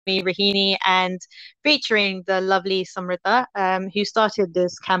me, Rahini, and featuring the lovely Samrita, who started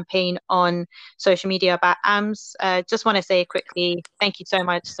this campaign on social media about AMS. Just want to say quickly, thank you so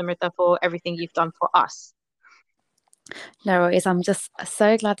much, Samrita, for everything you've done for us. No worries. I'm just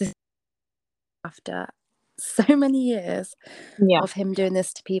so glad this after so many years Yeah, of him doing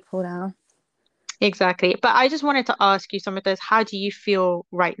this to people now. exactly. But I just wanted to ask you, Samrita, how do you feel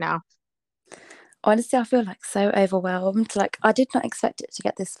right now? Honestly, I feel like so overwhelmed. Like I did not expect it to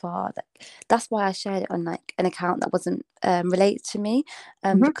get this far. Like that's why I shared it on like an account that wasn't related to me,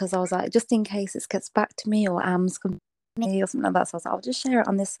 Hmm. because I was like, just in case it gets back to me or AMS comes to me or something like that. So I was like, I'll just share it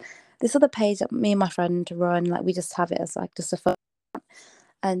on this other page that me and my friend run. Like we just have it as like just a fun.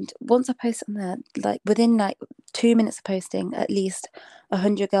 And once I posted on there, like within like 2 minutes of posting, at least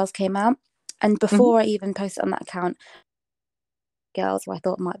 100 girls came out. And Hmm. before I even posted on that account, girls who I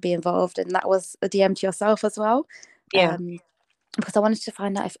thought might be involved, and that was a DM to yourself as well, Yeah. because I wanted to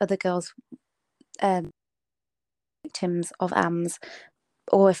find out if other girls victims of AMS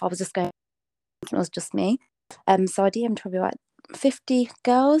or if I was just going, it was just me. So I DM'd probably about 50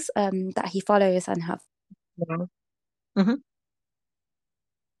 girls that he follows and have. Yeah. Hmm.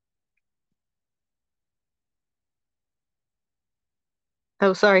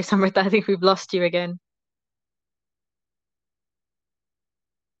 Oh, sorry, Samrita, I think we've lost you again.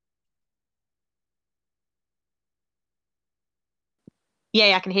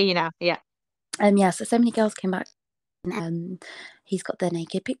 Yeah, I can hear you now. Yeah. Yeah, so many girls came back. He's got their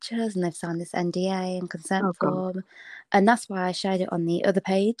naked pictures and they've signed this NDA and consent Oh God. form, and that's why I shared it on the other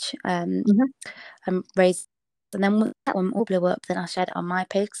page. Hmm. And raised, and then when that one all blew up, then I shared it on my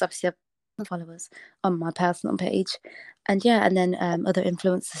page because obviously I've followers on my personal page, and yeah, and then other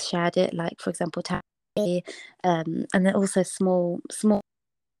influencers shared it, like for example, and then also small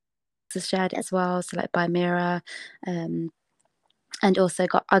shared it as well, so like by Mira, and also I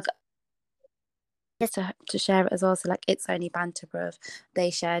got to share it as well. So like it's only banter, bruv. They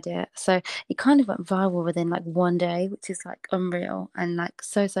shared it, so it kind of went viral within like one day, which is like unreal and like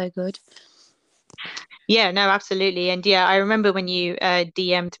so good. Yeah, no, absolutely. And yeah, I remember when you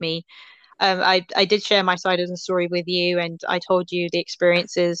DM'd me, I did share my side of the story with you, and I told you the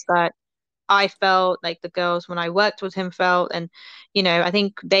experiences that I felt, like the girls when I worked with him felt, and I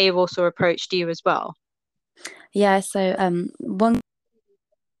think they've also approached you as well. Yeah, so one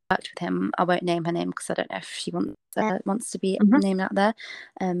worked with him. I won't name her name because I don't know if she wants to be Hmm. named out there.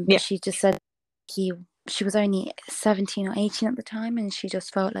 Yeah. But she just said he she was only 17 or 18 at the time, and she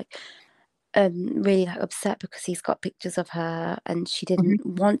just felt like really like upset because he's got pictures of her and she Hmm. didn't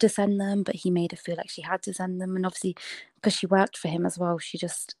want to send them, but he made her feel like she had to send them. And obviously, because she worked for him as well, she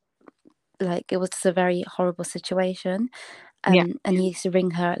just like it was just a very horrible situation. Yeah. And he used to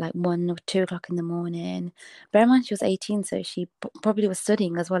ring her at like 1 or 2 o'clock in the morning. Bear in mind she was 18, so she probably was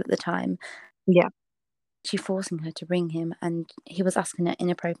studying as well at the time. Yeah. She forcing her to ring him, and he was asking her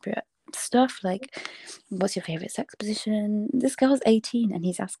inappropriate stuff like, "What's your favorite sex position?" This girl's 18, and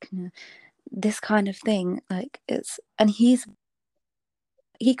he's asking her this kind of thing. Like and he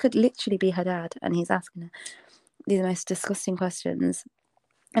could literally be her dad, and he's asking her these most disgusting questions.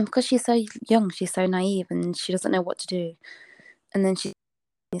 And because she's so young, she's so naive, and she doesn't know what to do. And then she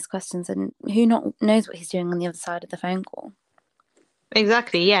these questions, and who not knows what he's doing on the other side of the phone call.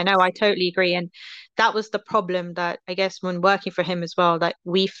 Exactly. Yeah, no, I totally agree. And that was the problem that I guess when working for him as well that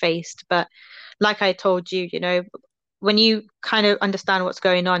we faced. But like I told you, when you kind of understand what's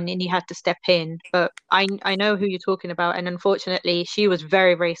going on and you had to step in. But I know who you're talking about. And unfortunately, she was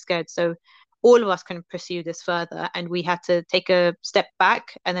very, very scared. So all of us couldn't pursue this further. And we had to take a step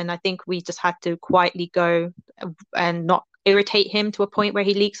back. And then I think we just had to quietly go and not irritate him to a point where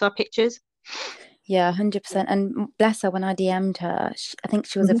he leaks our pictures. Yeah, 100%. And bless her, when I DM'd her, I think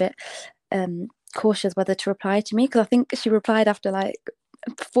she was a Hmm. bit cautious whether to reply to me, because I think she replied after like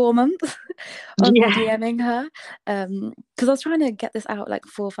 4 months of me Yeah. DMing her. Because I was trying to get this out like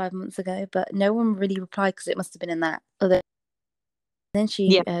 4 or 5 months ago, but no one really replied because it must have been in that other. Then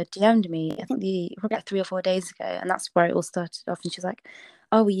Yeah. she DM'd me, I think probably like 3 or 4 days ago, and that's where it all started off. And she's like,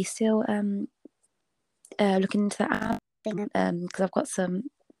 "Oh, were you still looking into that app thing? Because I've got some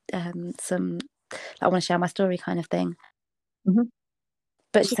I want to share my story kind of thing." Hmm.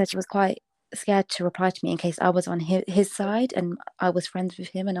 But she said she was quite scared to reply to me in case I was on his side and I was friends with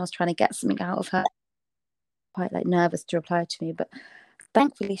him and I was trying to get something out of her. Quite like nervous to reply to me, but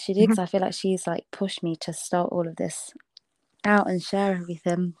thankfully she did, because I feel like she's like pushed me to start all of this out and share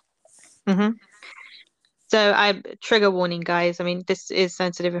everything. Hmm. So I trigger warning, guys. I mean, this is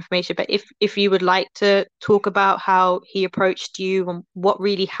sensitive information, but if you would like to talk about how he approached you and what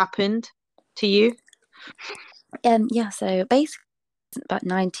really happened to you. Yeah, so basically about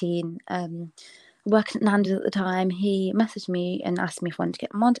 19, working at Nando's at the time. He messaged me and asked me if I wanted to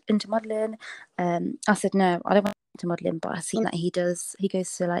get into modelling. I said no, I don't want to modelling, but I've seen that he does. He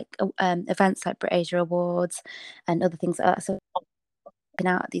goes to like events like Brit Awards and other things like that. So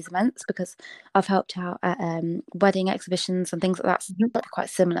out at these events because I've helped out at wedding exhibitions and things like that. Mhm.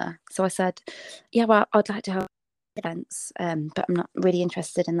 Quite similar. So I said, yeah, well, I'd like to help events, but I'm not really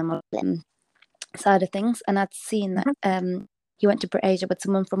interested in the modelling side of things. And I'd seen that he went to Brit Asia with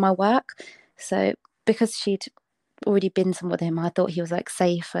someone from my work. So because she'd already been somewhere with him, I thought he was like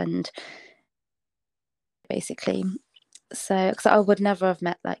safe and basically. So, because I would never have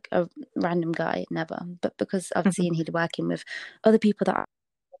met like a random guy, never. But because I've Mhm. seen he'd working with other people that I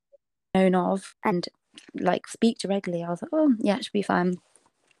known of and like speak to regularly, I was like, oh yeah, it should be fine.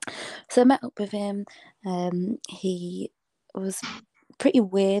 So I met up with him. He was pretty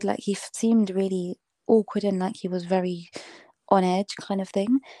weird. Like he seemed really awkward and like he was very on edge kind of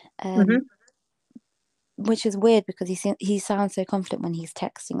thing. Mhm. Which is weird because he sounds so confident when he's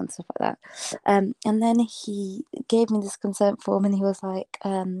texting and stuff like that. And then he gave me this consent form and he was like,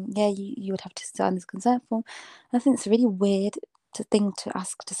 yeah, you would have to sign this consent form. And I think it's really weird to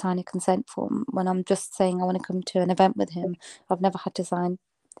ask to sign a consent form when I'm just saying I want to come to an event with him. I've never had to sign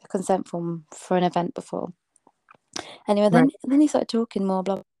a consent form for an event before. Anyway, Right. then he started talking more,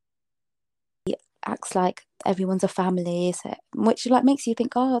 blah, acts like everyone's a family, so, which like makes you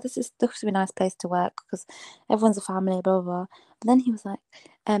think, oh, this would be a nice place to work because everyone's a family, blah blah blah. But then he was like,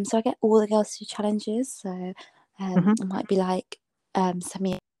 so I get all the girls to challenges, so Mhm. it might be like send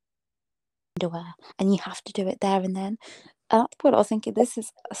me underwear and you have to do it there and then. And at the point I was thinking, this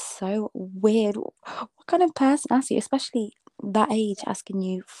is so weird. What kind of person asks you, especially that age, asking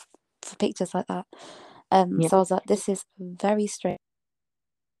you for pictures like that? Yeah. So I was like, this is very strange.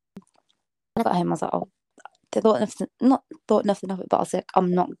 When I got home, I was like, oh, not thought nothing of it, but I was like,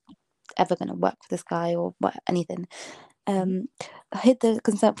 I'm not ever going to work with this guy or anything. Mhm. I hid the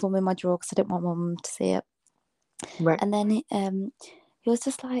consent form in my drawer because I didn't want my mum to see it. Right. And then he was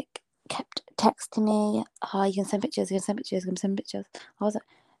just like, kept texting me, oh, you can send pictures, you can send pictures, you can send pictures. I was like,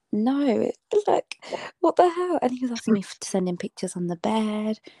 no, like, what the hell? And he was asking me to send him pictures on the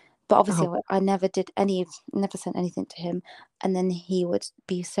bed. But obviously, Oh. I never never sent anything to him. And then he would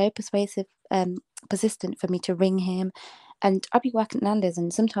be so persuasive, persistent for me to ring him. And I'd be working at Nando's,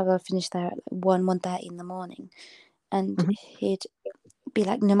 and sometimes I'd finish there at like 1:30 in the morning. And Mhm. he'd be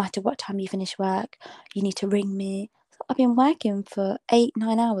like, no matter what time you finish work, you need to ring me. So I've been working for 8,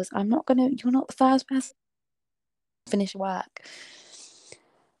 9 hours. You're not the first person to finish work.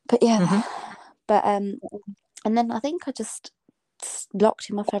 But yeah, Mhm. but and then I think I just blocked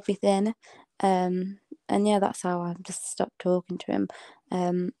him off everything. And yeah, that's how I just stopped talking to him.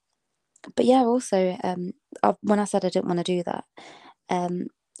 Um, but yeah, also, when I said I didn't want to do that,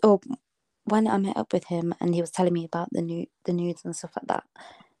 or when I met up with him and he was telling me about the nudes and stuff like that,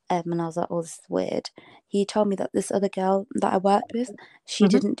 and I was like, oh, this is weird. He told me that this other girl that I worked with,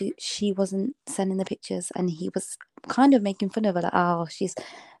 Mhm. she wasn't sending the pictures, and he was kind of making fun of her, like, oh, she's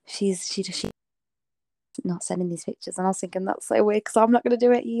not sending these pictures, and I was thinking that's so weird because I'm not going to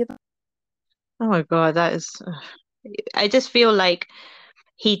do it either. Oh my God, that is. I just feel like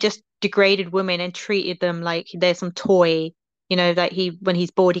he just degraded women and treated them like they're some toy, that when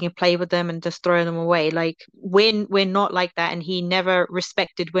he's boarding and play with them and just throw them away. Like we're not like that, and he never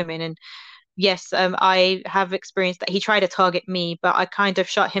respected women. And yes, I have experienced that he tried to target me, but I kind of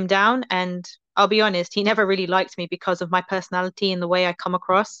shut him down. And I'll be honest, he never really liked me because of my personality and the way I come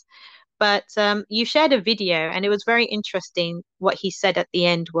across. But you shared a video, and it was very interesting. What he said at the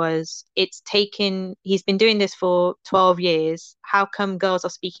end was, he's been doing this for 12 years. How come girls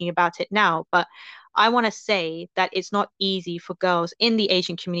are speaking about it now? But I want to say that it's not easy for girls in the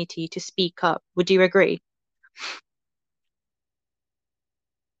Asian community to speak up. Would you agree?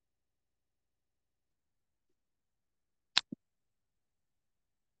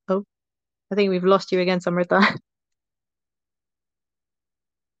 Oh, I think we've lost you again, Samrita.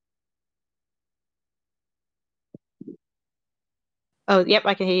 Oh, yep,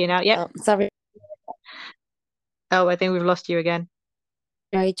 I can hear you now. Yep. Oh, sorry, Oh, I think we've lost you again.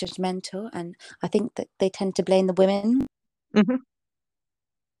 very judgmental, and I think that they tend to blame the women. Hmm.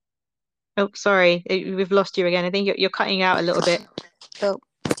 Oh, sorry, we've lost you again. I think you're cutting out a little bit. Oh,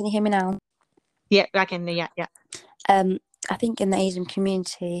 can you hear me now? Yeah, I can. Yeah, yeah. Um, I think in the Asian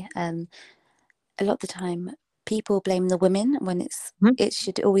community, a lot of the time people blame the women when Mhm. it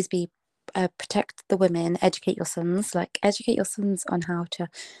should always be protect the women, educate your sons, like educate your sons on how to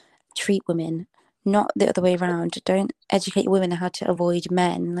treat women, not the other way around. Don't educate women on how to avoid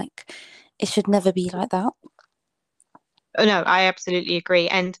men. Like it should never be like that. Oh, no, I absolutely agree.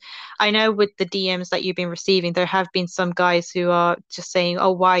 And I know with the DMs that you've been receiving, there have been some guys who are just saying,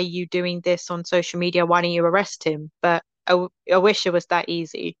 "Oh, why are you doing this on social media? Why don't you arrest him?" But I wish it was that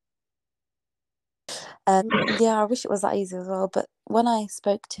easy. Yeah, I wish it was that easy as well. But when I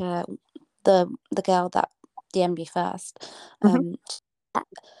spoke to the girl that DM'd me first, Hmm. um,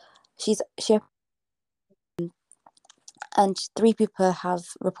 she and three people have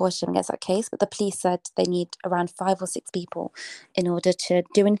reported him against that case, but the police said they need around 5 or 6 people in order to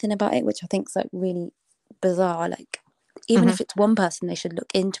do anything about it, which I think is like really bizarre. Like, even Hmm. if it's one person, they should look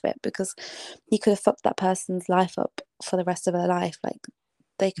into it because he could have fucked that person's life up for the rest of their life. Like,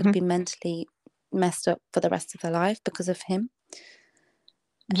 they could have been mentally messed up for the rest of their life because of him.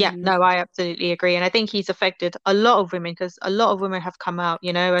 Yeah, Um, no, I absolutely agree. And I think he's affected a lot of women because a lot of women have come out,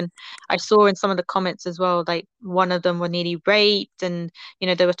 and I saw in some of the comments as well, like one of them were nearly raped and,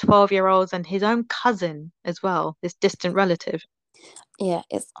 there were 12-year-olds and his own cousin as well, this distant relative. yeah,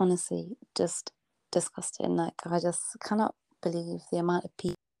 it's honestly just disgusting. Like, I just cannot believe the amount of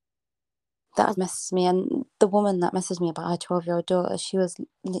people that have messaged me, and the woman that messaged me about her 12-year-old daughter, she was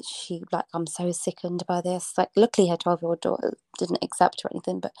literally like, I'm so sickened by this. Like, luckily her 12-year-old daughter didn't accept or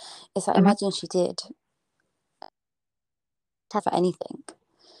anything, but it's like, Hmm. imagine she did for anything.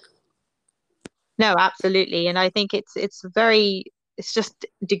 No, absolutely. And I think it's just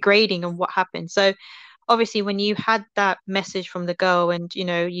degrading on what happened. So obviously when you had that message from the girl and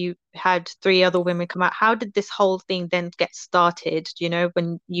you had three other women come out, how did this whole thing then get started?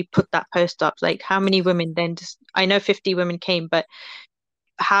 When you put that post up, like how many women then just I know 50 women came, but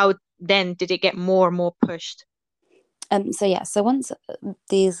how then did it get more and more pushed? So yeah, so once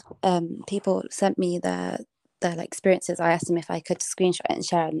these people sent me their like experiences, I asked them if I could screenshot it and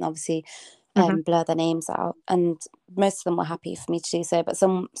share it, and obviously Hmm. blur their names out. And most of them were happy for me to do so, but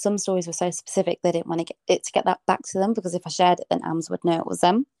some stories were so specific they didn't want to get that back to them, because if I shared it, then AMS would know it was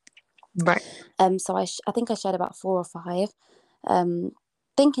them. Right. So I think I shared about 4 or 5, um,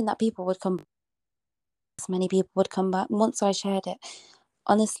 thinking that people would come, as many people would come back. Once I shared it,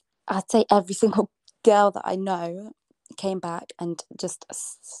 honestly, I'd say every single girl that I know came back, and just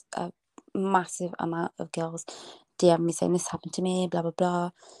a massive amount of girls DM me saying this happened to me, blah blah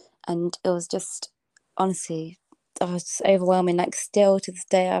blah, and it was just, honestly, oh, it's just overwhelming. Like, still to this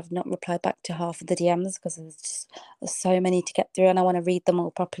day, I've not replied back to half of the DMs because there's so many to get through, and I want to read them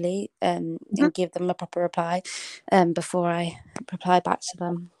all properly, and give them a proper reply, before I reply back to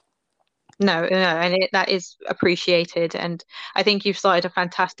them. No, no, and that is appreciated. And I think you've started a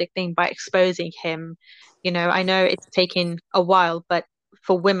fantastic thing by exposing him. I know it's taken a while, but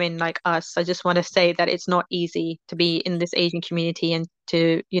for women like us, I just want to say that it's not easy to be in this Asian community and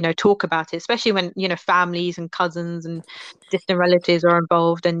to, talk about it, especially when, families and cousins and distant relatives are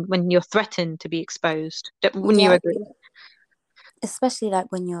involved and when you're threatened to be exposed. Wouldn't you Yeah, agree? especially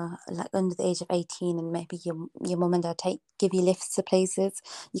like when you're like under the age of 18, and maybe your mum and dad give you lifts to places.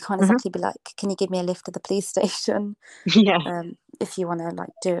 You can't Hmm. exactly be like, can you give me a lift to the police station, Yeah. if you want to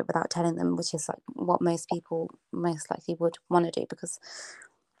like do it without telling them, which is like what most people most likely would want to do, because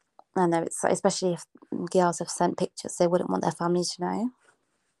I know it's like, especially if girls have sent pictures, they wouldn't want their family to know.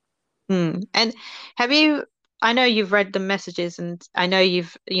 And have you, I know you've read the messages and I know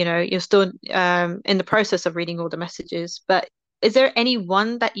you're still in the process of reading all the messages, but is there any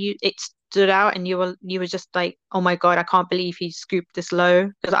one that it stood out and you were just like, oh my God, I can't believe he scooped this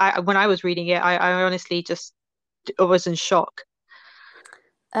low? Because when I was reading it, I honestly just I was in shock.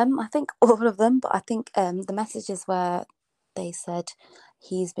 I think all of them, but I think the messages where they said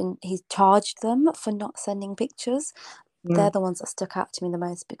he's charged them for not sending pictures, they're Mm. the ones that stuck out to me the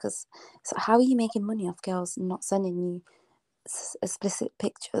most, because so how are you making money off girls not sending you explicit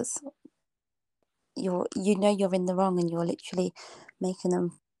pictures? You're in the wrong, and you're literally making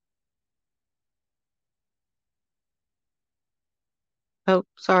them. Oh,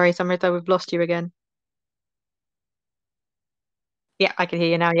 sorry, Samrita, we've lost you again. Yeah, I can hear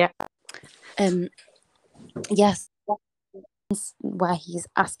you now. Yeah. Um, yes, where he's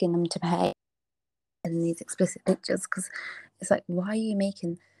asking them to pay in these explicit pictures, because it's like, why are you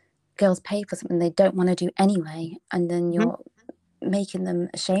making girls pay for something they don't want to do anyway, and then Mhm. you're making them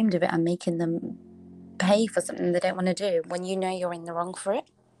ashamed of it and making them pay for something they don't want to do when you know you're in the wrong for it.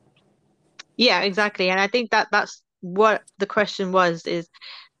 Yeah, exactly. And I think that that's what the question was, is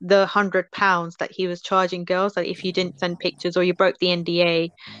the £100 that he was charging girls, that if you didn't send pictures or you broke the NDA.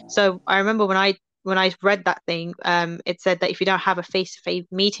 So I remember when I read that thing, it said that if you don't have a face-to-face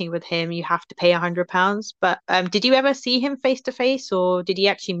meeting with him, you have to pay £100. But did you ever see him face to face, or did you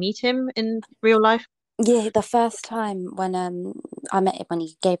actually meet him in real life? Yeah, the first time when I met him when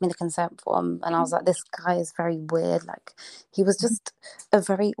he gave me the consent form and I was like, this guy is very weird. Like he was just a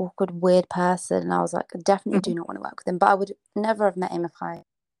very awkward, weird person. And I was like, I definitely Mhm. do not want to work with him. But I would never have met him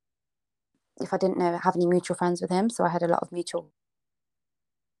if I didn't know have any mutual friends with him. So I had a lot of mutual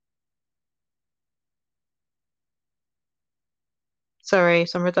Sorry,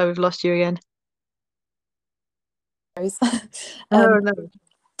 Samrita, we've lost you again. friends. No, um no.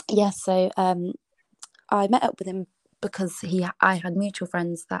 yeah, so I met up with him because he I had mutual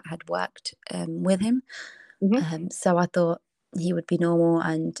friends that had worked with him. Hmm. So I thought he would be normal,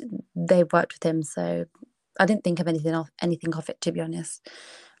 and they worked with him. So I didn't think of anything of it, to be honest.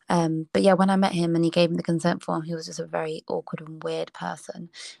 But yeah, when I met him and he gave me the consent form, he was just a very awkward and weird person.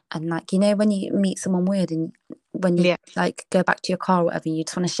 And like, when you meet someone weird and when you Yeah, like go back to your car or whatever, you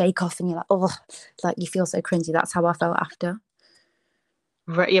just want to shake off and you're like, oh, like you feel so cringy. That's how I felt after.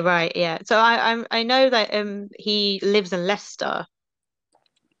 right. You're right. Yeah. So I know that he lives in Leicester.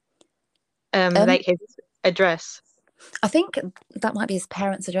 Um, Like his address. I think that might be his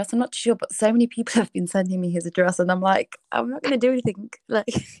parents' address. I'm not sure, but so many people have been sending me his address, and I'm like, I'm not going to do anything. Like,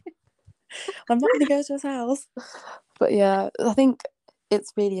 I'm not going to go to his house. But yeah, I think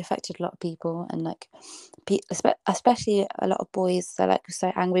it's really affected a lot of people, and like, especially a lot of boys. They're like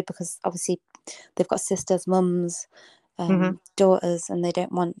so angry because obviously they've got sisters, mums, Hmm. daughters, and they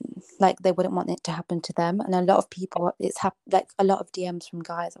don't want like they wouldn't want it to happen to them. And a lot of people, like a lot of DMs from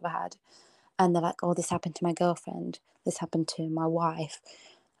guys I've had, and they're like, "Oh, this happened to my girlfriend. This happened to my wife.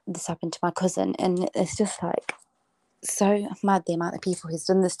 This happened to my cousin," and it's just like so mad the amount of people he's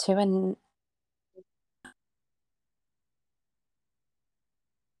done this to, and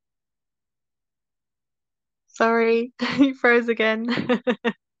Sorry, he froze again.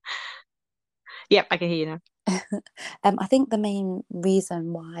 Yep, I can hear you now. I think the main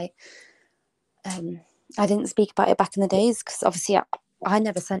reason why um, I didn't speak about it back in the days because obviously I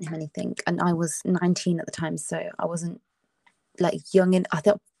never sent him anything, and I was 19 at the time, so I wasn't like young, and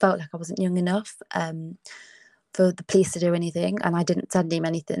felt like I wasn't young enough for the police to do anything, and I didn't send him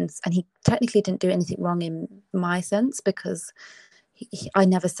anything, and he technically didn't do anything wrong in my sense because I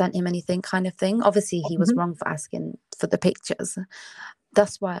never sent him anything, kind of thing. Obviously, he was Hmm. wrong for asking for the pictures.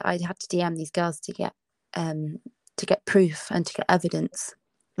 That's why I had to DM these girls um to get proof and to get evidence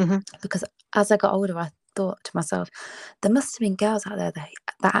Hmm. because as I got older, I thought to myself, there must have been girls out there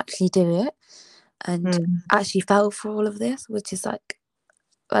that actually do it and Mm. actually fell for all of this, which is like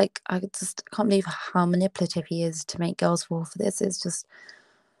I just can't believe how manipulative he is to make girls fall for this. It's just,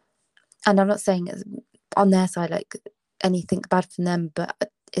 and I'm not saying it's on their side like anything bad from them, but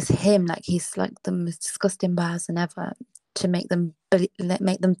it's him. Like he's like the most disgusting person ever to make them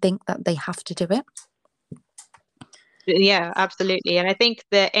think that they have to do it. Yeah, absolutely. And I think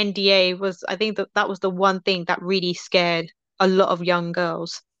the NDA was, I think that that was the one thing that really scared a lot of young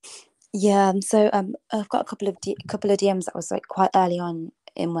girls. Yeah, so I've got a couple of DMs that was like quite early on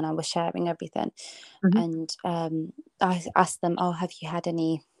in when I was sharing everything, Hmm. and I asked them, "Oh, have you had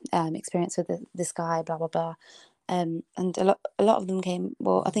any experience with this guy?" Blah blah blah, and a lot of them came.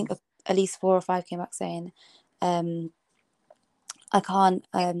 Well, I think at least 4 or 5 came back saying, I can't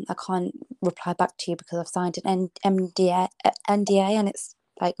reply back to you because I've signed an NDA and it's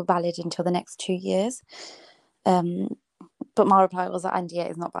like valid until the next 2 years." Um, but my reply was that NDA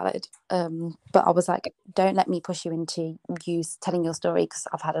is not valid. But I was like, don't let me push you into you telling your story because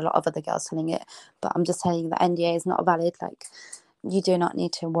I've had a lot of other girls telling it. But I'm just telling you that NDA is not valid. Like, you do not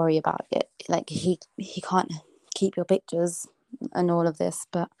need to worry about it. Like, he can't keep your pictures and all of this.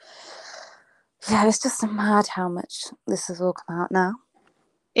 But yeah, it's just mad how much this has all come out now.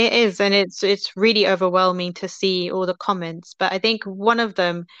 It is, and it's really overwhelming to see all the comments. But I think one of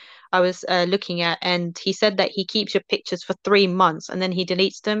them I was looking at, and he said that he keeps your pictures for 3 months and then he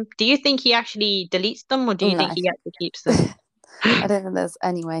deletes them. Do you think he actually deletes them, or do you think No, he actually keeps them? I don't think there's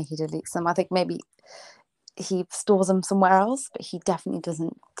any way he deletes them. I think maybe he stores them somewhere else, but he definitely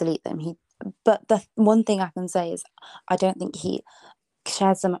doesn't delete them. But the one thing I can say is, I don't think he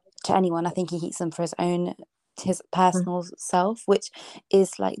shares them to anyone. I think he keeps them for his personal self, which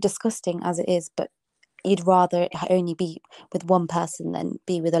is like disgusting as it is. But you'd rather it only be with one person than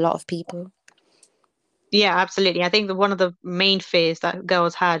be with a lot of people. Yeah, absolutely. I think that one of the main fears that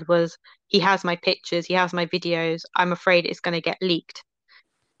girls had was he has my pictures, he has my videos. I'm afraid it's going to get leaked.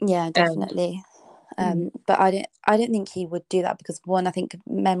 Yeah, Um, definitely. mm, But I don't think he would do that because one, I think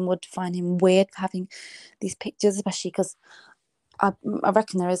men would find him weird for having these pictures, especially because I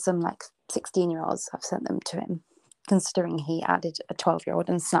reckon there is some like 16-year-olds have sent them to him, considering he added a 12-year-old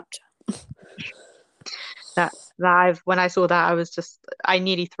on Snapchat. that that I've when I saw that I was just I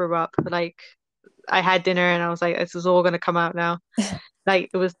nearly threw up. Like I had dinner and I was like, this is all gonna come out now.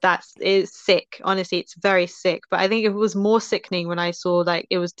 Like it's sick. Honestly, it's very sick. But I think it was more sickening when I saw like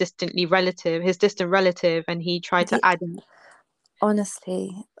it was his distant relative, and he tried to Yeah, add in.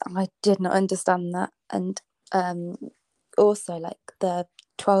 honestly, I did not understand that. And um, also, like the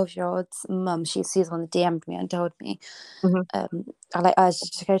 12-year-old's mum, she's the one that DM'd me and told me, Mhm. um, I like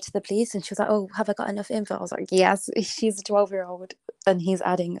urged her to go to the police, and she was like, "Oh, have I got enough info?" I was like, "Yes." She's a 12-year-old, and he's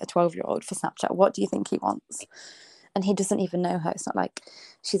adding a 12-year-old for Snapchat. What do you think he wants? And he doesn't even know her. It's not like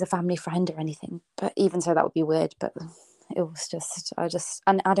she's a family friend or anything. But even so, that would be weird. But it was just,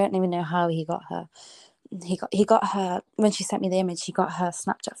 and I don't even know how he got her. He got her when she sent me the image. He got her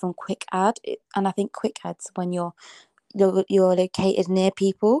Snapchat from Quick Ad, and I think Quick Ads when you're located near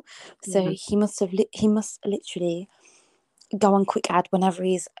people. So Mhm. he must literally go on Quick Ad whenever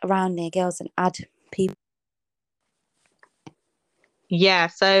he's around near girls and add people. Yeah,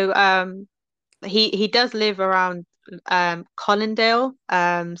 so he does live around Collindale.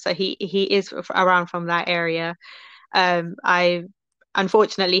 So he is around from that area. I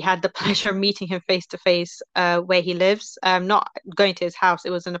unfortunately had the pleasure of meeting him face to face where he lives. Not going to his house.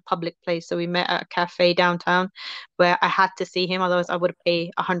 It was in a public place, so we met at a cafe downtown where I had to see him. Otherwise, I would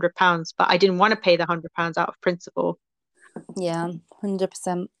pay £100, but I didn't want to pay the £100 out of principle. Yeah,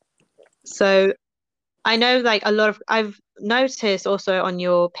 100%. So I know like a lot of I've noticed also on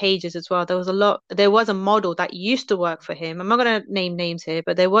your pages as well, there was a model that used to work for him. I'm not gonna name names here,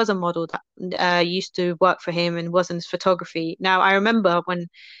 but there was a model that used to work for him and was in photography. Now I remember when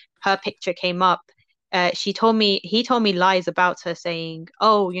her picture came up, he told me lies about her saying,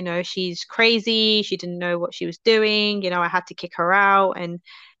 oh, she's crazy, she didn't know what she was doing, I had to kick her out, and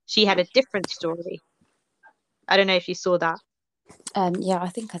she had a different story. I don't know if you saw that. Yeah, I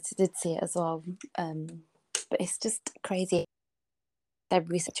think I did see it as well. But it's just crazy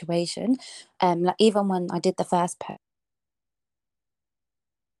every situation. Like even when I did the first post,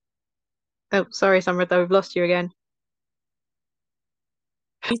 Oh, sorry, Samrita, we've lost you again.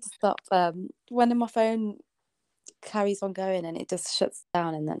 I need to stop. When my phone carries on going and it just shuts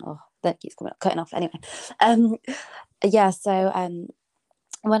down, and then then it keeps cutting off. Anyway, um, yeah. So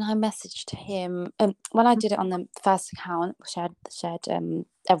when I messaged him, when I did it on the first account, shared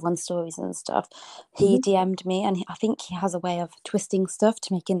everyone's stories and stuff, he Mhm. DM'd me, and I think he has a way of twisting stuff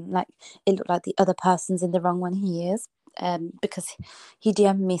to make it look like the other person's in the wrong when he is. Because he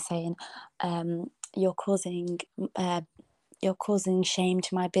DM'd me saying, "You're causing uh, you're causing shame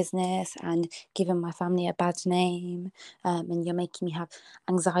to my business and giving my family a bad name, and you're making me have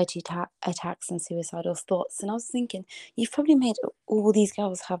anxiety attacks and suicidal thoughts." And I was thinking, you've probably made all these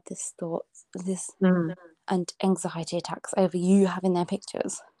girls have this thoughts, this Mm. and anxiety attacks over you having their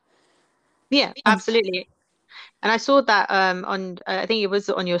pictures. Yeah, And absolutely. And I saw that on I think it was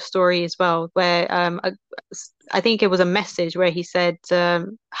on your story as well, where I think it was a message where he said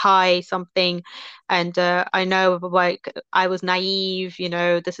hi something, and I know like I was naive,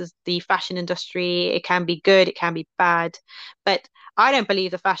 this is the fashion industry. It can be good, it can be bad, but I don't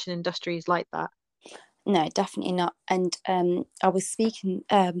believe the fashion industry is like that. no, definitely not. And I was speaking,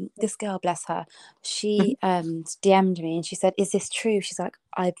 this girl, bless her, she Mhm. DM'd me and she said, "Is this true?" She's like,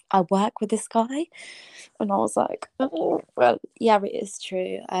 I work with this guy. And I was like, "Oh, well, yeah, it is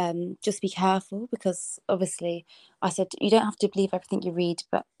true. Just be careful because obviously," I said, "You don't have to believe everything you read,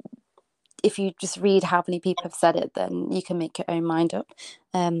 but if you just read how many people have said it, then you can make your own mind up."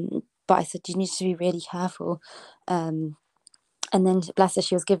 But I said, "You need to be really careful." Um, and then bless her,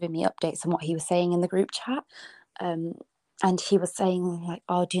 she was giving me updates on what he was saying in the group chat. Um, and he was saying like,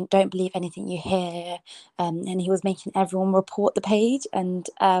 "Oh, don't believe anything you hear," and he was making everyone report the page and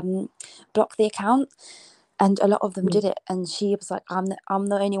block the account. And a lot of them did it. And she was like, I'm the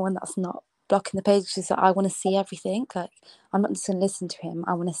only one that's not blocking the page." She's like, "I want to see everything. Like, I'm not just going to listen to him.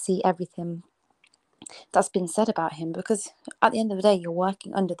 I want to see everything that's been said about him, because at the end of the day, you're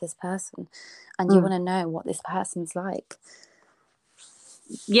working under this person, and you Mm. want to know what this person's like."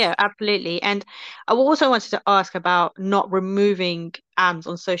 Yeah, absolutely. And I also wanted to ask about not removing AMs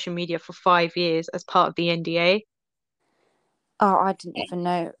on social media for 5 years as part of the NDA. Oh, I didn't even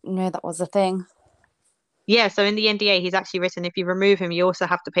know that was a thing. Yeah, so in the NDA, he's actually written if you remove him, you also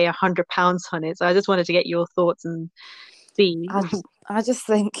have to pay £100 on it. So I just wanted to get your thoughts and see. I I just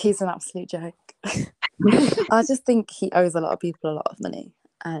think he's an absolute joke. I just think he owes a lot of people a lot of money,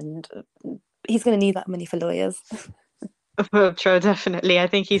 and he's going to need that money for lawyers. For sure, definitely. I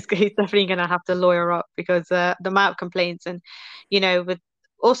think he's definitely going to have to lawyer up because the amount of complaints and, with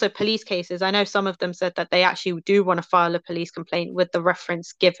also police cases, I know some of them said that they actually do want to file a police complaint with the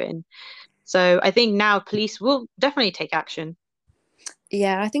reference given. So I think now police will definitely take action.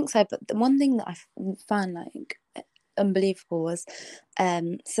 Yeah, I think so. But the one thing that found like unbelievable was,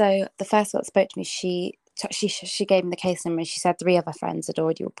 so the first girl that spoke to me, she gave me the case number and she said three of her friends had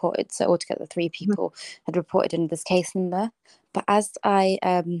already reported. So altogether, three Mhm. people had reported under this case number. But as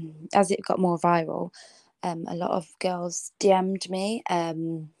it got more viral, a lot of girls DM'd me,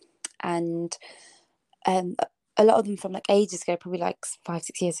 and um, a lot of them from like ages ago, probably like 5,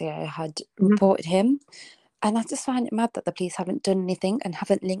 6 years ago, had Mhm. reported him. And I just find it mad that the police haven't done anything and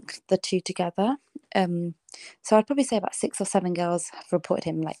haven't linked the two together. Um, so I'd probably say about 6 or 7 girls have reported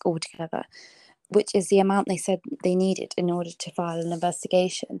him like all together, which is the amount they said they needed in order to file an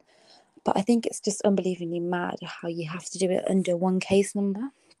investigation. But I think it's just unbelievably mad how you have to do it under one case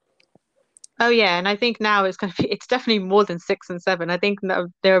number. Oh yeah, and I think now it's going to be it's definitely more than 6 and 7. I think that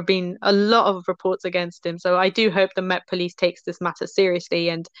there have been a lot of reports against him. So I do hope the Met Police takes this matter seriously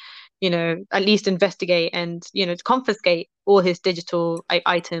and, at least investigate and, confiscate all his digital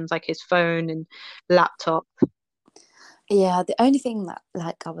items like his phone and laptop. Yeah, the only thing that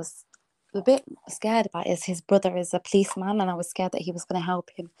like I was a bit scared about is his brother is a policeman, and I was scared that he was going to help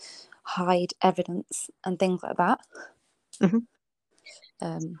him hide evidence and things like that. Mhm.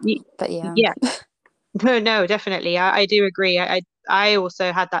 Um, Ye- but yeah. Yeah. No, no, definitely. I do agree. I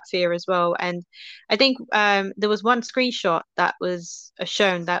also had that fear as well. And I think there was one screenshot that was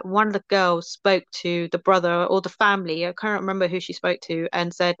shown that one of the girls spoke to the brother or the family. I can't remember who she spoke to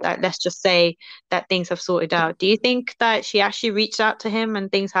and said that let's just say that things have sorted out. Do you think that she actually reached out to him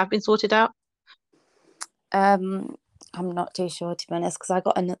and things have been sorted out? Um, I'm not too sure to be honest, because I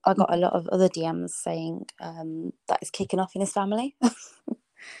got a lot of other DMs saying that it's kicking off in his family.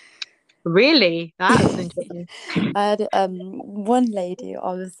 Really? That's interesting. I had one lady,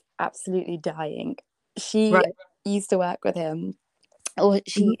 I was absolutely dying. She Right. used to work with him, or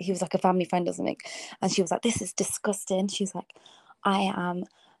Mhm. he was like a family friend or something, and she was like, "This is disgusting." She's like, "I am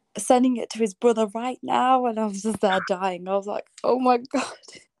sending it to his brother right now," and I was just there dying. I was like, "Oh my god."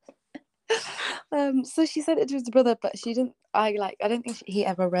 So she sent it to his brother, but she didn't. I don't think he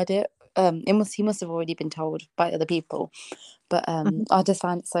ever read it. He must have already been told by other people. But Mhm. I just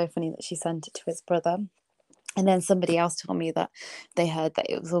find it so funny that she sent it to his brother. And then somebody else told me that they heard that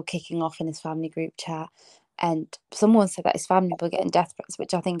it was all kicking off in his family group chat. And someone said that his family were getting death threats,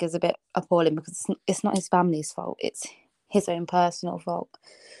 which I think is a bit appalling because it's not his family's fault. It's his own personal fault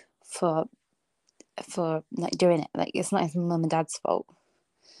for like doing it. Like it's not his mum and dad's fault.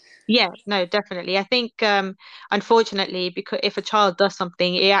 Yeah, no, definitely. I think unfortunately, because if a child does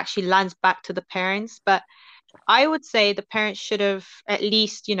something, it actually lands back to the parents. But I would say the parents should have at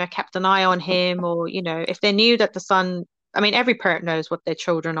least, kept an eye on him or, if they knew that the son, I mean, every parent knows what their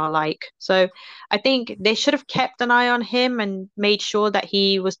children are like. So I think they should have kept an eye on him and made sure that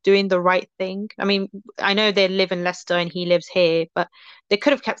he was doing the right thing. I mean, I know they live in Leicester and he lives here, but they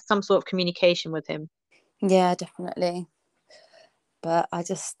could have kept some sort of communication with him. Yeah, definitely. But I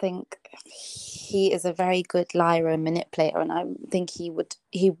just think he is a very good liar and manipulator, and I think he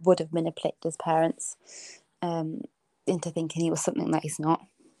would have manipulated his parents um, into thinking he was something that he's not.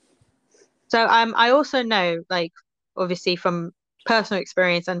 So I also know, like, obviously from personal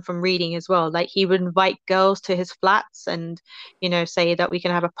experience and from reading as well, like he would invite girls to his flats and, say that we can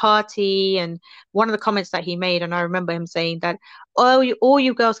have a party. And one of the comments that he made, and I remember him saying that, oh, all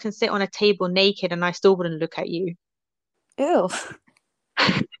you girls can sit on a table naked and I still wouldn't look at you. Ew.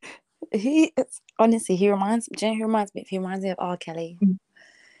 He it's honestly he reminds do you know who reminds me of? He reminds me of R. Kelly.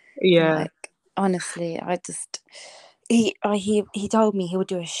 Yeah. Like honestly, I just he told me he would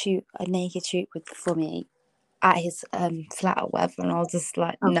do a naked shoot for me at his flat or whatever, and I was just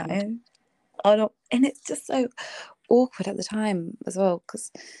like, Oh no, God. I don't. And it's just so awkward at the time as well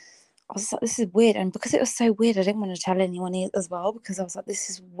because I was like, this is weird, and because it was so weird, I didn't want to tell anyone as well because I was like, this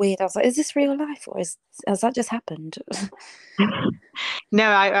is weird. I was like, is this real life or has that just happened? No,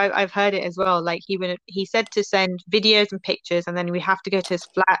 I've heard it as well. Like he said to send videos and pictures, and then we have to go to his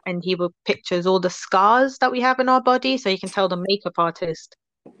flat, and he will pictures all the scars that we have in our body, so you can tell the makeup artist.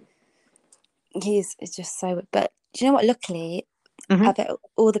 He's it's just so. But do you know what? Luckily, Hmm. I bet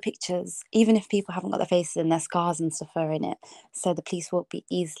all the pictures, even if people haven't got their faces and their scars and stuff are in it, so the police will be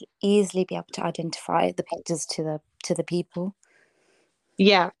easily be able to identify the pictures to the people.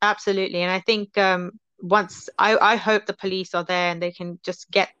 Yeah, absolutely. And I think once I hope the police are there and they can just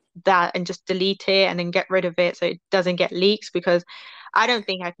get that and just delete it and then get rid of it so it doesn't get leaks because I don't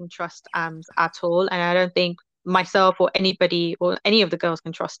think I can trust Ams at all, and I don't think myself or anybody or any of the girls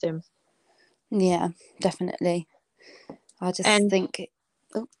can trust him. Yeah, definitely. I just And think.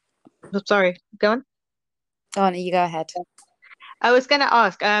 Oh, sorry, go on. oh no, you go ahead. I was going to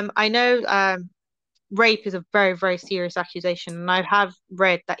ask, I know rape is a very, very serious accusation, and I have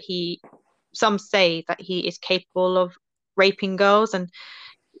read that some say that he is capable of raping girls, and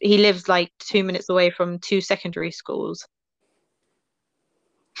he lives like 2 minutes away from two secondary schools.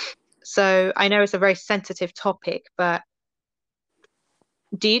 So I know it's a very sensitive topic, but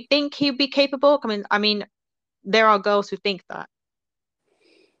do you think he'd be capable? I mean, there are girls who think that.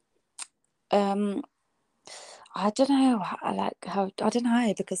 Um, I don't know. I don't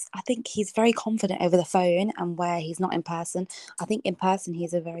know because I think he's very confident over the phone and where he's not in person. I think in person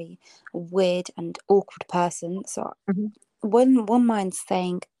he's a very weird and awkward person. So Mhm. one mind's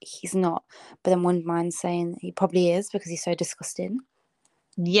saying he's not, but then one mind's saying he probably is because he's so disgusting.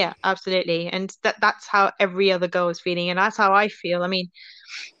 Yeah, absolutely. And that's how every other girl is feeling, and that's how I feel. I mean,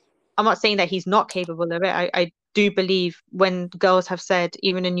 I'm not saying that he's not capable of it. I do believe when girls have said,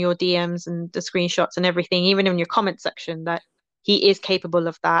 even in your DMs and the screenshots and everything, even in your comment section, that he is capable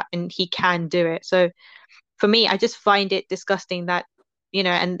of that and he can do it. So for me, I just find it disgusting that,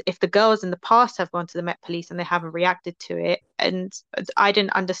 and if the girls in the past have gone to the Met Police and they haven't reacted to it, and I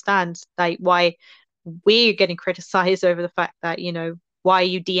didn't understand like why we're getting criticized over the fact that, why are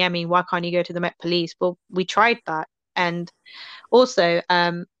you DMing? Why can't you go to the Met Police? Well, we tried that. And also,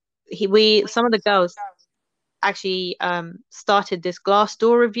 we some of the girls actually started this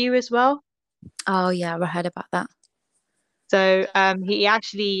Glassdoor review as well. Oh yeah, I heard about that. So he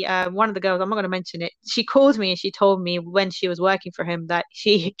actually, one of the girls, I'm not going to mention it, she called me and she told me when she was working for him that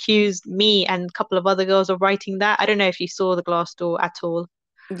she accused me and a couple of other girls of writing that. I don't know if you saw the Glassdoor at all.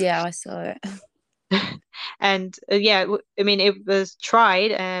 Yeah, I saw it. And yeah, I mean, it was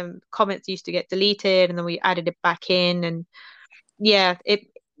tried. Comments used to get deleted, and then we added it back in, and yeah, it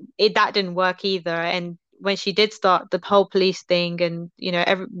that didn't work either. And when she did start the whole police thing, and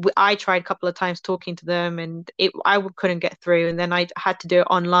I tried a couple of times talking to them, and couldn't get through. And then I had to do it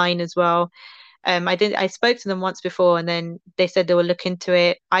online as well. I spoke to them once before, and then they said they will look into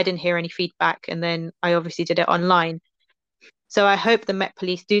it. I didn't hear any feedback, and then I obviously did it online. So I hope the Met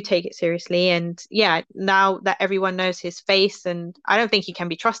Police do take it seriously. And yeah, now that everyone knows his face, and I don't think he can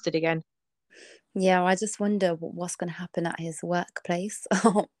be trusted again. Yeah, I just wonder what's going to happen at his workplace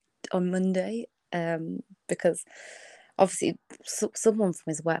on Monday. Because obviously someone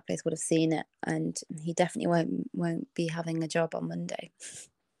from his workplace would have seen it, and he definitely won't be having a job on Monday.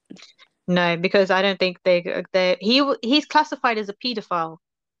 No, because I don't think he's classified as a pedophile,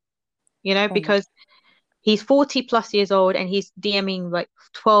 Oh my, because he's 40 plus years old and he's DMing like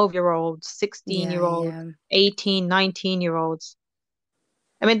 12-year-olds, 16 yeah, year olds, yeah, 18, 19-year-olds.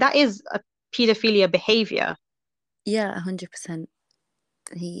 I mean, that is a pedophilia behavior. yeah, 100%.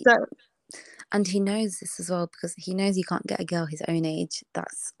 He So, and he knows this as well because he knows he can't get a girl his own age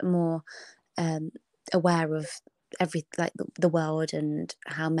that's more um aware of every like the world and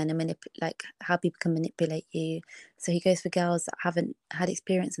how men are like how people can manipulate you. So he goes for girls that haven't had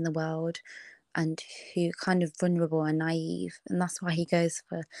experience in the world and who kind of vulnerable and naive, and that's why he goes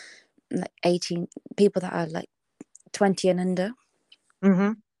for like 18 people that are like 20 and under.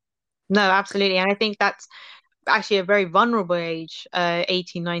 mhm. No, absolutely. And I think that's actually a very vulnerable age,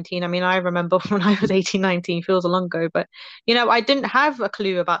 18, 19. I mean, I remember when I was 18, 19, feels a long ago, but I didn't have a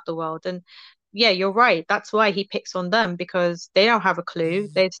clue about the world. And yeah, you're right. That's why he picks on them, because they don't have a clue.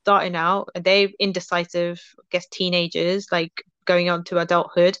 They're starting out, they're indecisive, I guess, teenagers, like going on to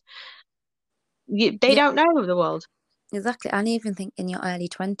adulthood. They Yeah, don't know the world. exactly. And even think in your early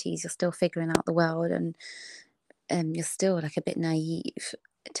 20s you're still figuring out the world, and you're still like a bit naive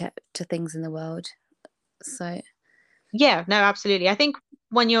to things in the world. So Yeah, no, absolutely. I think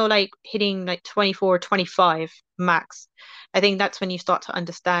when you're like hitting like 24 or 25 max, I think that's when you start to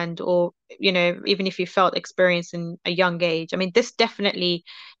understand, or, even if you felt experience in a young age. I mean, this definitely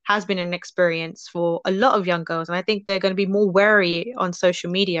has been an experience for a lot of young girls, and I think they're going to be more wary on social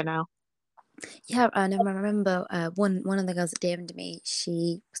media now. yeah, and I remember one of the girls that DM'd me.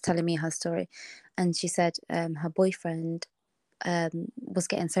 She was telling me her story, and she said her boyfriend was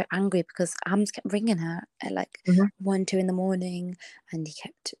getting so angry because Ams kept ringing her at like Hmm. 1, 2 in the morning, and he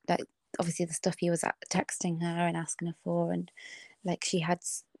kept like obviously the stuff he was texting her and asking her for, and like she had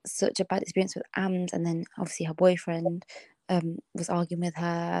such a bad experience with Ams, and then obviously her boyfriend was arguing with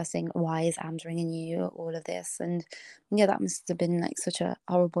her, saying, "Why is Ams ringing you?" All of this, and yeah, that must have been like such a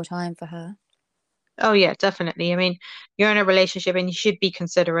horrible time for her. Oh yeah, definitely. I mean, you're in a relationship and you should be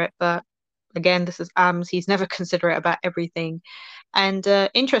considerate, but again, this is Ams. He's never considerate about everything. And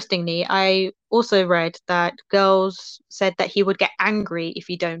interestingly, I also read that girls said that he would get angry if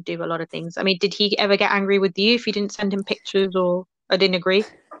you don't do a lot of things. I mean, did he ever get angry with you if you didn't send him pictures or I didn't agree?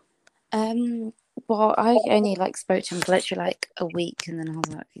 Um, Well, I only like spoke to him for literally like a week, and then I was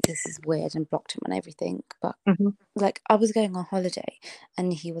like, this is weird, and blocked him on everything. But Hmm. like, I was going on holiday,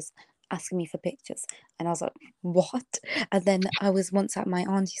 and he was asking me for pictures, and I was like, what? And then I was once at my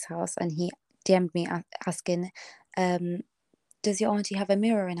auntie's house, and he DM'd me asking, does your auntie have a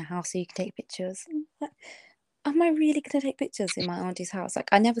mirror in her house so you can take pictures? Like, am I really gonna take pictures in my auntie's house? Like,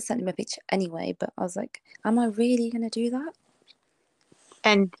 I never sent him a picture anyway, but I was like, am I really gonna do that?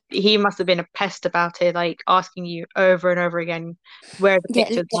 And he must have been a pest about it, like asking you over and over again where the Yeah,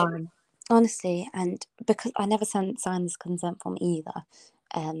 pictures literally, are. honestly, and because I never signed his consent form either,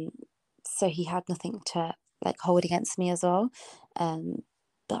 um, so he had nothing to like hold against me as well. Um,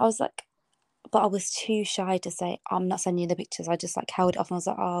 but I was like, but I was too shy to say I'm not sending you the pictures. I just like held it off and was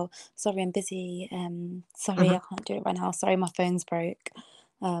like, oh, sorry, I'm busy. Sorry, I Hmm. can't do it right now. Sorry, my phone's broke.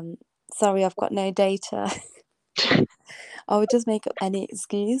 Um, sorry, I've got no data. I would just make up any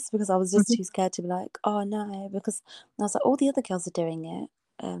excuse because I was just Hmm. too scared to be like, oh no, because I was like, all the other girls are doing it.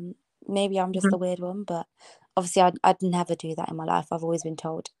 Maybe I'm just Hmm. the weird one, but obviously I'd never do that in my life. I've always been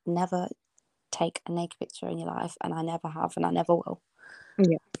told never take a naked picture in your life, and I never have, and I never will.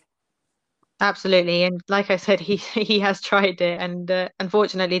 Yeah, absolutely. And like I said, he he has tried it, and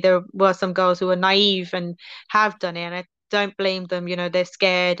unfortunately, there were some girls who are naive and have done it, and I don't blame them. You know, they're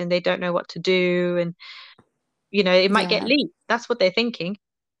scared and they don't know what to do, and you know, it might get Yeah, leaked. That's what they're thinking.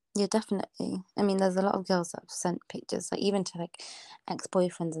 yeah, definitely. I mean, there's a lot of girls that have sent pictures, like even to like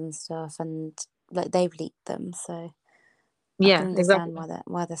ex-boyfriends and stuff, and like they've leaked them. So I Yeah, can understand exactly.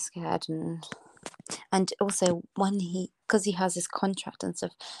 why they're scared, and also when because he has this contract and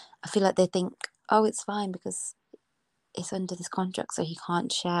stuff, I feel like they think, oh, it's fine because it's under this contract, so he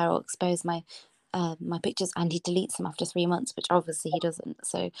can't share or expose my pictures, and he deletes them after 3 months, which obviously he doesn't.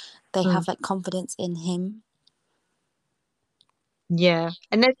 So they Mm. have like confidence in him. Yeah,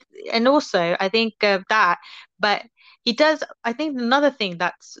 and that, and also I think that, but he does. I think another thing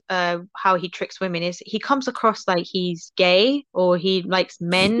that's how he tricks women is he comes across like he's gay or he likes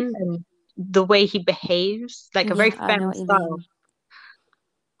men, and the way he behaves, like a very Yeah, I know femme what you style. mean.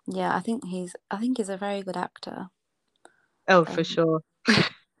 Yeah, I think he's a very good actor. Oh, for Um, sure.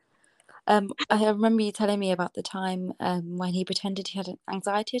 I remember you telling me about the time when he pretended he had an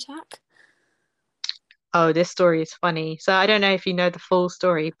anxiety attack. Oh, this story is funny. So I don't know if you know the full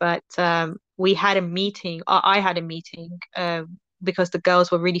story, but we had a meeting. I had a meeting because the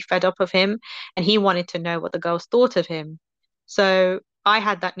girls were really fed up of him, and he wanted to know what the girls thought of him. So I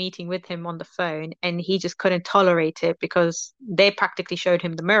had that meeting with him on the phone, and he just couldn't tolerate it because they practically showed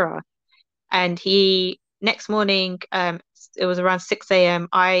him the mirror. And he next morning, it was around 6 a.m.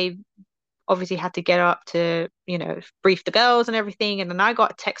 I obviously had to get up to, you know, brief the girls and everything. And then I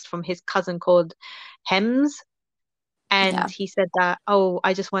got a text from his cousin called Hems, and Yeah. he said that, oh,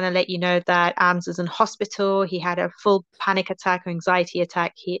 I just want to let you know that Ams is in hospital. He had a full panic attack or anxiety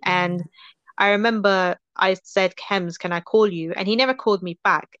attack. And I remember I said, Hems, can I call you? And he never called me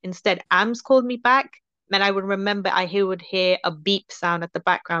back. Instead, Ams called me back. And I would remember he would hear a beep sound at the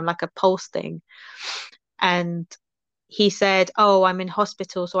background, like a pulse thing. And he said, oh, I'm in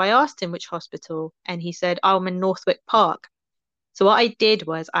hospital. So I asked him which hospital. And he said, oh, I'm in Northwick Park. So what I did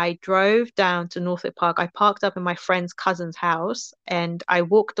was I drove down to Northwick Park. I parked up in my friend's cousin's house and I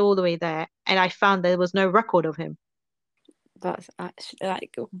walked all the way there and I found there was no record of him. That's actually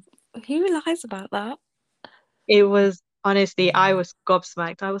like, who lies about that? It was honestly, I was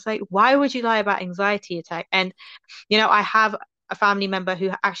gobsmacked. I was like, why would you lie about anxiety attack? And you know, I have a family member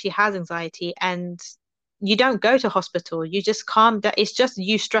who actually has anxiety and you don't go to hospital. You just calm down. It's just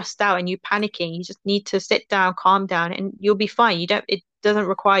you stressed out and you panicking. You just need to sit down, calm down, and you'll be fine. It doesn't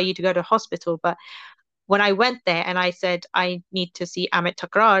require you to go to hospital. But when I went there and I said, I need to see Amit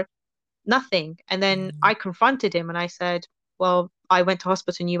Thakrar, nothing. And then I confronted him and I said, well, I went to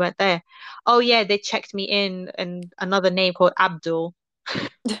hospital and you went there. Oh, yeah, they checked me in and another name called Abdul.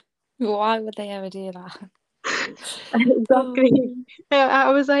 Why would they ever do that? Exactly. Oh, Yeah,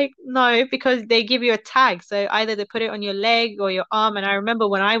 I was like, no, because they give you a tag. So either they put it on your leg or your arm. And I remember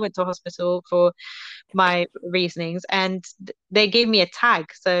when I went to hospital for my reasonings and they gave me a tag.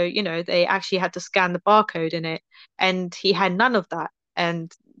 So, you know, they actually had to scan the barcode in it. And he had none of that.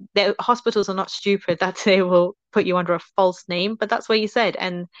 And the hospitals are not stupid that they will put you under a false name, but that's what he said.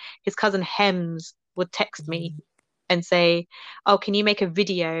 And his cousin Hems would text me and say, oh, can you make a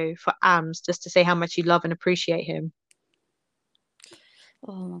video for AMS just to say how much you love and appreciate him?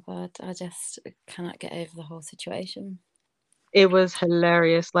 oh my God, I just cannot get over the whole situation. It was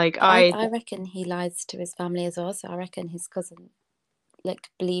hilarious. Like But I reckon he lies to his family as well. So I reckon his cousin like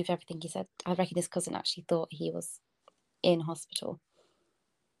believed everything he said. I reckon his cousin actually thought he was in hospital.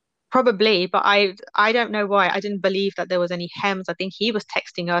 Probably, but I don't know why. I didn't believe that there was any hems. I think he was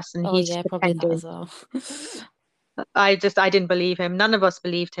texting us and Oh he just yeah, probably that pretended. as well. I didn't believe him. None of us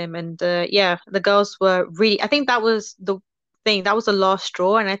believed him. And yeah, the girls were really, I think that was the thing. That was the last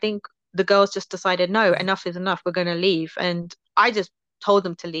straw. And I think the girls just decided, no, enough is enough. We're going to leave. And I just told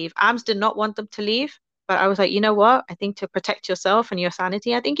them to leave. Ams did not want them to leave. But I was like, you know what? I think to protect yourself and your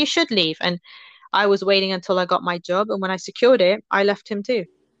sanity, I think you should leave. And I was waiting until I got my job. And when I secured it, I left him too.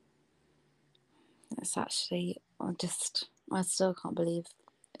 It's actually, I still can't believe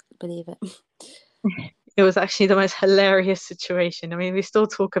it. It was actually the most hilarious situation. I mean, we still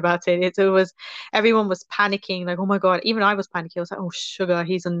talk about it. It was everyone was panicking, like, oh my God, even I was panicking. I was like, oh sugar,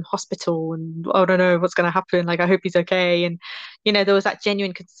 he's in hospital and I don't know what's gonna happen. Like, I hope he's okay. And there was that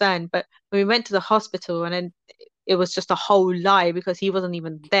genuine concern. But when we went to the hospital and then it was just a whole lie because he wasn't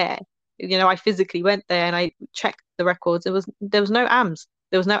even there. I physically went there and I checked the records. There was no AMS.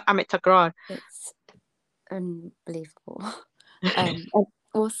 There was no Amit Thakrar. It's unbelievable. And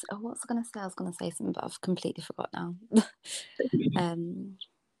also, what was I gonna say? I was gonna say something, but I've completely forgot now. um,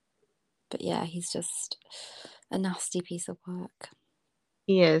 but yeah, he's just a nasty piece of work.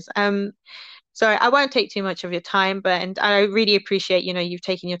 He is. Sorry, I won't take too much of your time, but and I really appreciate, you've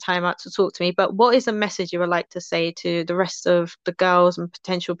taken your time out to talk to me. But what is a message you would like to say to the rest of the girls and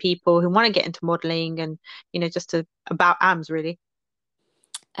potential people who want to get into modeling and, about AMS really?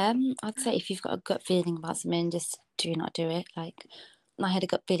 I'd say if you've got a gut feeling about something, just do not do it. Like, I had a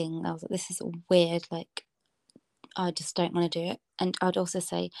gut feeling. I was like, this is weird. Like, I just don't want to do it. And I'd also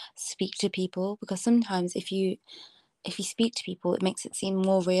say speak to people, because sometimes if you speak to people, it makes it seem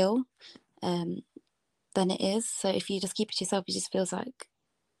more real um, than it is. So if you just keep it to yourself, it just feels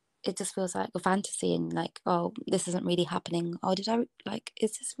like a fantasy, and like, oh, this isn't really happening. Oh, did I like?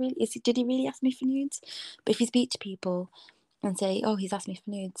 Is this really? Did he really ask me for nudes? But if you speak to people and say, oh, he's asked me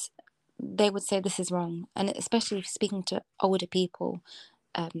for nudes, they would say this is wrong. And especially if you're speaking to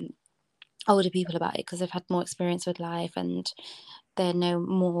um, older people about it, because they've had more experience with life and they know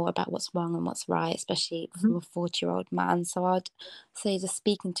more about what's wrong and what's right, especially Mhm. from a 40-year-old man. So I'd say just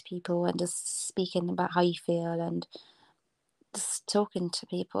speaking to people and just speaking about how you feel and just talking to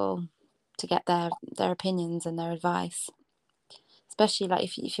people to get their opinions and their advice. Especially like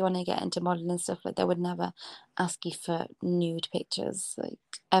if you want to get into modeling and stuff, like they would never ask you for nude pictures, like,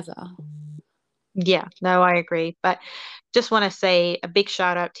 ever. Yeah, no, I agree. But just want to say a big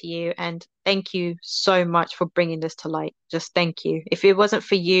shout out to you and thank you so much for bringing this to light. Just thank you. If it wasn't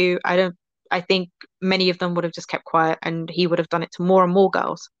for you, I think many of them would have just kept quiet and he would have done it to more and more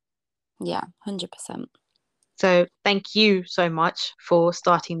girls. Yeah, 100%. So thank you so much for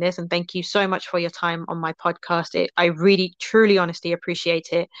starting this and thank you so much for your time on my podcast. I really, truly, honestly appreciate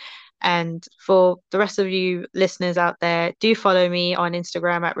it. And for the rest of you listeners out there, do follow me on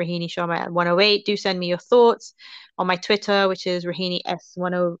Instagram at Rahini Sharma at 108. Do send me your thoughts on my Twitter, which is Rahini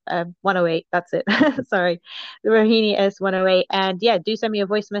S10 108. That's it. Sorry. Rahini S108. And yeah, do send me a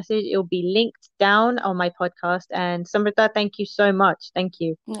voice message. It'll be linked down on my podcast. And Samrita, thank you so much. Thank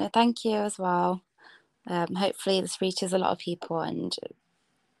you. Yeah, thank you as well. Hopefully this reaches a lot of people and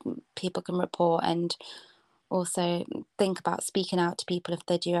people can report, and also think about speaking out to people if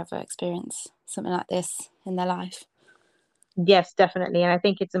they do ever experience something like this in their life. Yes, definitely. And I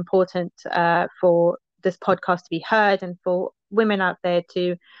think it's important for this podcast to be heard and for women out there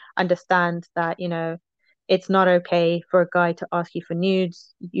to understand that, it's not okay for a guy to ask you for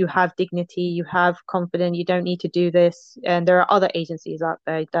nudes. You have dignity, you have confidence, you don't need to do this. And there are other agencies out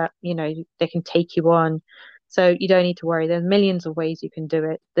there that, they can take you on. So you don't need to worry. There's millions of ways you can do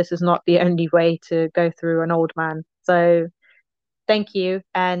it. This is not the only way to go through an old man. So thank you.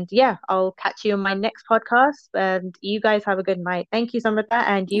 And yeah, I'll catch you on my next podcast. And you guys have a good night. Thank you, Samrita.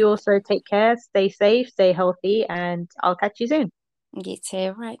 And you also take care, stay safe, stay healthy, and I'll catch you soon. You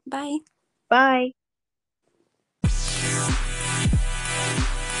too. Right. Bye. Bye.